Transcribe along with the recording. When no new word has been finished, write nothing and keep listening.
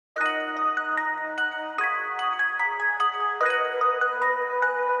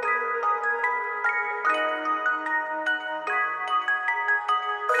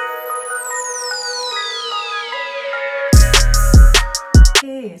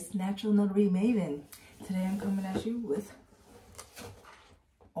guys, Natural Notary Maven. Today I'm coming at you with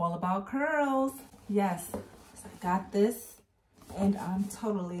all about curls. Yes, so I got this and I'm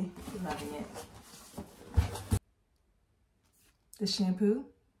totally loving it. The shampoo,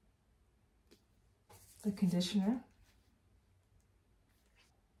 the conditioner,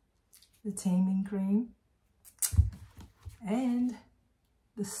 the taming cream, and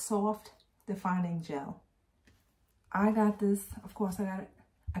the soft defining gel. I got this, of course I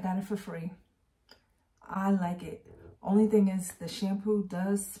got it for free. I like it. Only thing is the shampoo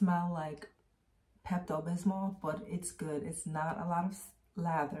does smell like Pepto-Bismol, but it's good. It's not a lot of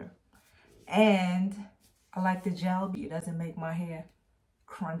lather. And I like the gel. It doesn't make my hair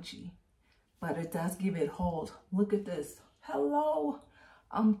crunchy, but it does give it hold. Look at this. Hello.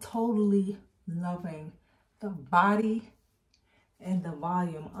 I'm totally loving the body and the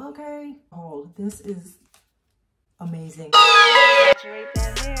volume. Okay. Hold. This is amazing. Saturate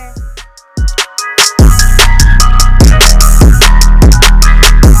that hair.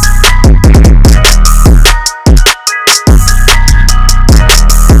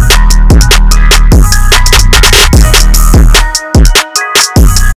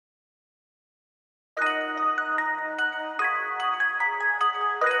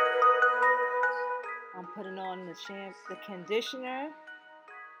 I'm putting on the shampoo, the conditioner,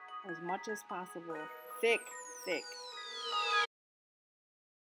 as much as possible. Thick, thick.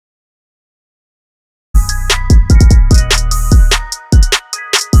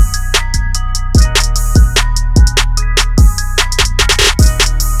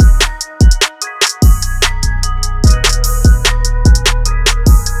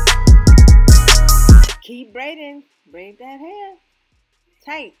 Keep braiding. Braid that hair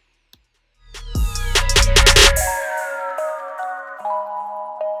tight.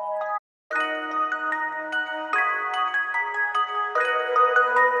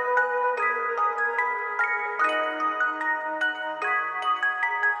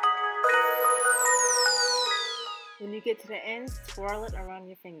 When you get to the end, twirl it around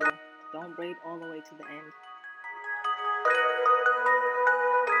your finger. Don't braid all the way to the end.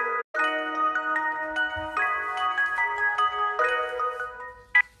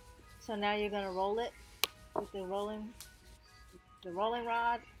 So now you're gonna roll it with the rolling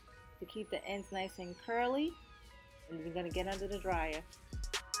rod to keep the ends nice and curly, and you're gonna get under the dryer.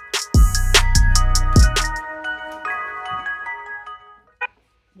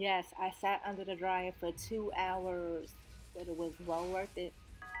 Yes, I sat under the dryer for 2 hours, but it was well worth it.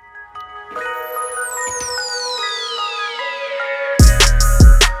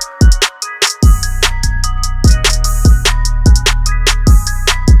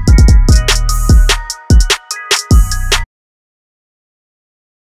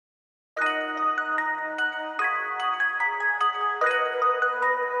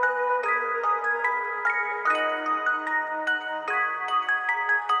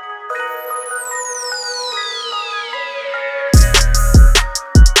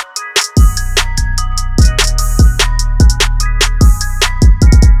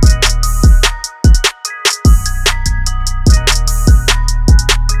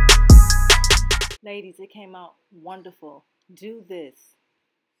 Ladies, it came out wonderful. Do this.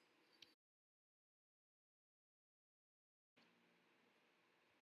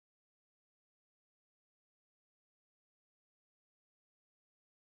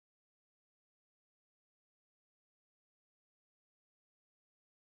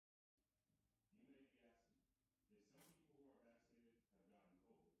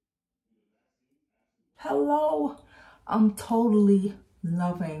 Hello. I'm totally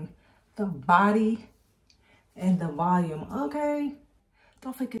loving the body and the volume. Okay.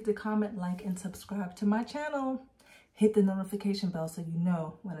 Don't forget to comment, like, and subscribe to my channel. Hit the notification bell so you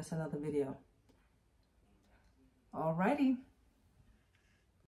know when it's another video. Alrighty.